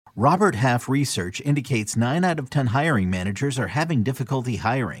Robert Half research indicates 9 out of 10 hiring managers are having difficulty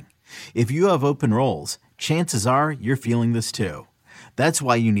hiring. If you have open roles, chances are you're feeling this too. That's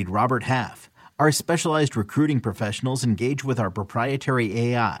why you need Robert Half. Our specialized recruiting professionals engage with our proprietary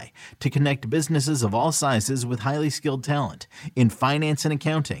AI to connect businesses of all sizes with highly skilled talent in finance and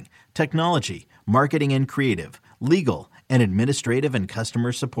accounting, technology, marketing and creative, legal, and administrative and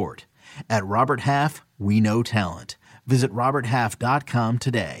customer support. At Robert Half, we know talent. Visit roberthalf.com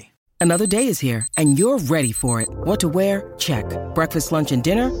today. Another day is here, and you're ready for it. What to wear? Check. Breakfast, lunch, and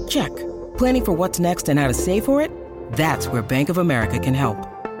dinner? Check. Planning for what's next and how to save for it? That's where Bank of America can help.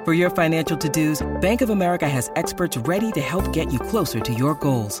 For your financial to-dos, Bank of America has experts ready to help get you closer to your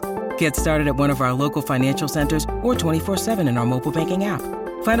goals. Get started at one of our local financial centers or 24/7 in our mobile banking app.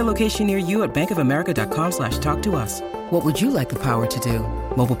 Find a location near you at bankofamerica.com/talktous. What would you like the power to do?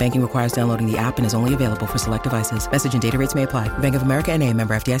 Mobile banking requires downloading the app and is only available for select devices. Message and data rates may apply. Bank of America N.A.,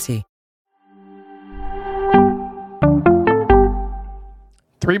 member FDIC.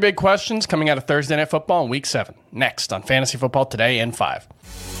 3 big questions coming out of Thursday Night Football in Week 7. Next on Fantasy Football Today in 5.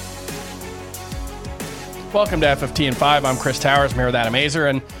 Welcome to FFT in 5. I'm Chris Towers. I'm here with Adam Azer.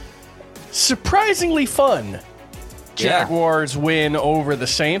 And surprisingly fun Jaguars win over the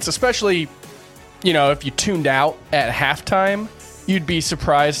Saints, especially, if you tuned out at halftime, you'd be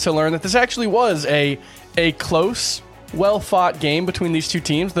surprised to learn that this actually was a close, well-fought game between these two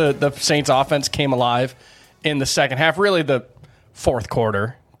teams. The Saints offense came alive in the second half. Really, the fourth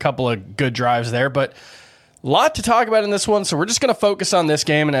quarter, a couple of good drives there, but a lot to talk about in this one, so we're just going to focus on this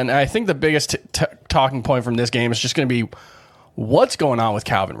game, and I think the biggest talking point from this game is just going to be what's going on with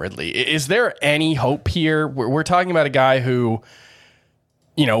Calvin Ridley. Is there any hope here? We're talking about a guy who,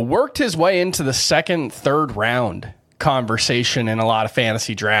 worked his way into the second, third round conversation in a lot of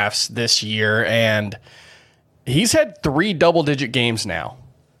fantasy drafts this year, and he's had 3 double-digit games now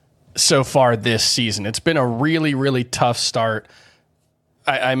so far this season. It's been a really, really tough start.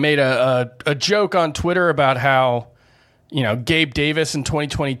 I made a joke on Twitter about how, Gabe Davis in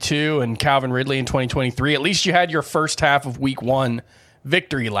 2022 and Calvin Ridley in 2023, at least you had your first half of Week 1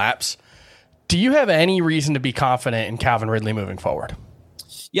 victory laps. Do you have any reason to be confident in Calvin Ridley moving forward?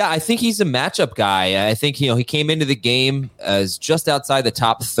 Yeah, I think he's a matchup guy. I think, he came into the game as just outside the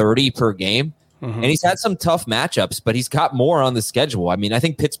top 30 per game. And he's had some tough matchups, but he's got more on the schedule. I mean, I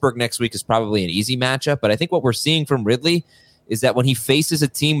think Pittsburgh next week is probably an easy matchup, but I think what we're seeing from Ridley is that when he faces a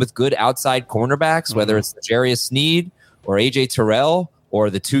team with good outside cornerbacks, whether it's Jarius Sneed or A.J. Terrell or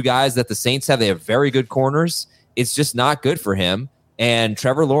the 2 guys that the Saints have, they have very good corners. It's just not good for him. And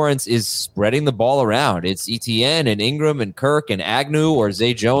Trevor Lawrence is spreading the ball around. It's Etienne and Ingram and Kirk and Agnew or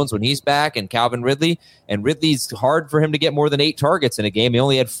Zay Jones when he's back and Calvin Ridley. And Ridley's hard for him to get more than 8 targets in a game. He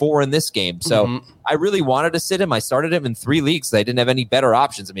only had 4 in this game. So I really wanted to sit him. I started him in 3 leagues. I didn't have any better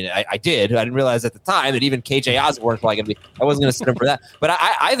options. I mean, I did. I didn't realize at the time that even KJ Osborne was probably going to be. I wasn't going to sit him for that. But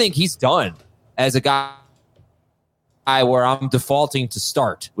I think he's done as a guy where I'm defaulting to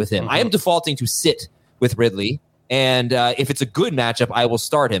start with him. I am defaulting to sit with Ridley. And if it's a good matchup, I will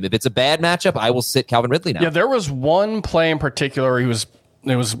start him. If it's a bad matchup, I will sit Calvin Ridley now. Yeah, there was one play in particular. It was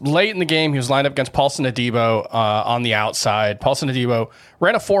late in the game. He was lined up against Paulson Adebo on the outside. Paulson Adebo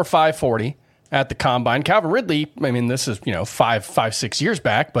ran a 4.5 40 at the combine. Calvin Ridley, I mean, this is 5-6 years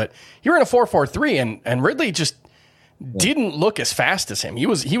back, but he ran a 4.43, and Ridley just didn't look as fast as him. He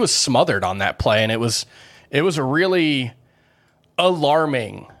was smothered on that play, and it was a really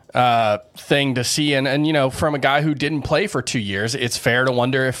alarming thing to see. And from a guy who didn't play for 2 years, it's fair to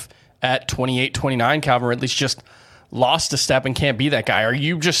wonder if at 28, 29, Calvin Ridley's just lost a step and can't be that guy. Are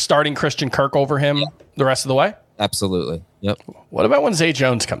you just starting Christian Kirk over him the rest of the way? Absolutely. Yep. What about when Zay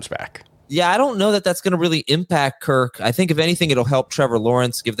Jones comes back? Yeah, I don't know that that's going to really impact Kirk. I think if anything, it'll help Trevor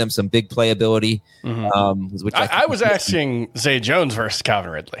Lawrence, give them some big playability. Which I was asking Zay Jones versus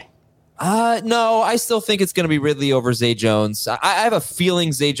Calvin Ridley. No, I still think it's going to be Ridley over Zay Jones. I have a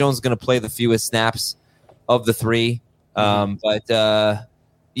feeling Zay Jones is going to play the fewest snaps of the 3. But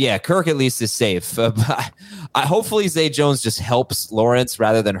Kirk at least is safe. Hopefully Zay Jones just helps Lawrence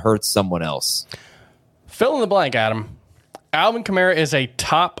rather than hurts someone else. Fill in the blank, Adam. Alvin Kamara is a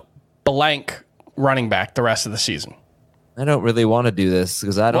top blank running back the rest of the season. I don't really want to do this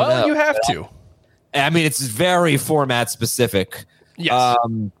because I don't know. Well, you have to. I mean, it's very format specific. Yes.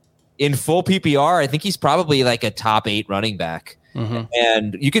 In full PPR, I think he's probably like a top 8 running back.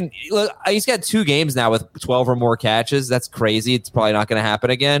 And you can look, he's got 2 games now with 12 or more catches. That's crazy. It's probably not going to happen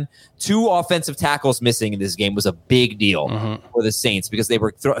again. 2 offensive tackles missing in this game was a big deal for the Saints because they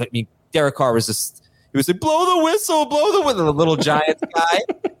were Derek Carr was just, he was like, blow the whistle, the little Giants guy.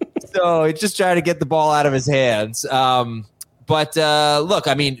 So he's just trying to get the ball out of his hands. But look,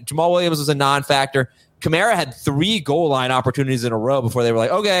 I mean, Jamal Williams was a non-factor. Kamara had 3 goal line opportunities in a row before they were like,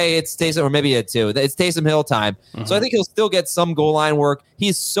 okay, it's Taysom, or maybe he had 2. It's Taysom Hill time. Mm-hmm. So I think he'll still get some goal line work.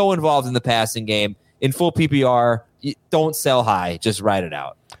 He's so involved in the passing game. In full PPR, don't sell high. Just ride it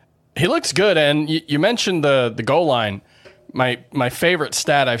out. He looks good. And you mentioned the goal line. My favorite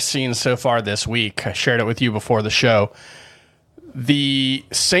stat I've seen so far this week, I shared it with you before the show. The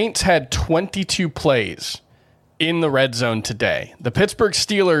Saints had 22 plays in the red zone today. The Pittsburgh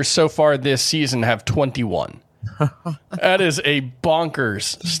Steelers so far this season have 21. That is a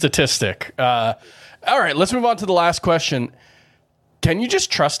bonkers statistic. All right, let's move on to the last question. Can you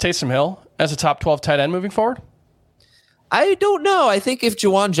just trust Taysom Hill as a top 12 tight end moving forward? I don't know. I think if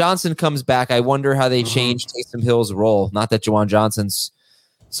Juwan Johnson comes back, I wonder how they change Taysom Hill's role. Not that Juwan Johnson's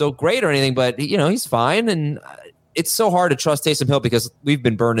so great or anything, but he's fine. And it's so hard to trust Taysom Hill because we've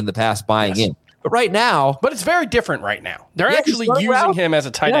been burned in the past buying in. But right now... But it's very different right now. They're actually using him as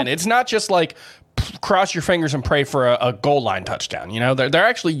a tight end. It's not just like cross your fingers and pray for a goal line touchdown. They're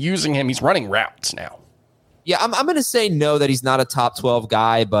actually using him. He's running routes now. Yeah, I'm going to say no, that he's not a top 12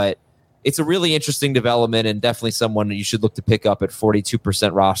 guy, but it's a really interesting development and definitely someone that you should look to pick up at 42%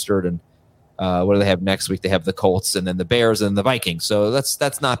 rostered. And what do they have next week? They have the Colts and then the Bears and the Vikings. So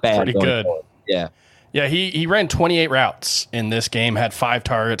that's not bad. Pretty good. Forward. Yeah. Yeah, he ran 28 routes in this game, had 5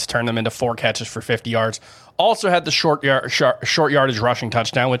 targets, turned them into 4 catches for 50 yards. Also had the short yardage rushing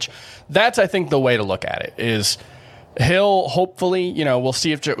touchdown, which that's, I think, the way to look at it is Hill, hopefully, we'll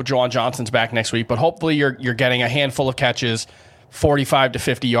see if Juwan Johnson's back next week, but hopefully you're getting a handful of catches, 45 to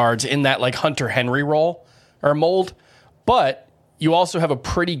 50 yards in that like Hunter Henry role or mold. But you also have a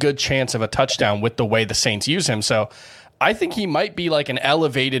pretty good chance of a touchdown with the way the Saints use him. So I think he might be like an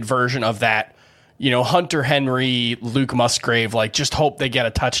elevated version of that, Hunter Henry, Luke Musgrave, like just hope they get a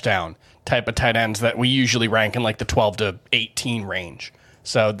touchdown type of tight ends that we usually rank in like the 12 to 18 range.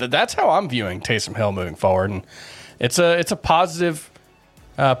 So that's how I'm viewing Taysom Hill moving forward. And it's a positive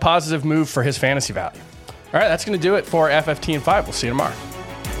move for his fantasy value. All right, that's going to do it for FFT and 5. We'll see you tomorrow.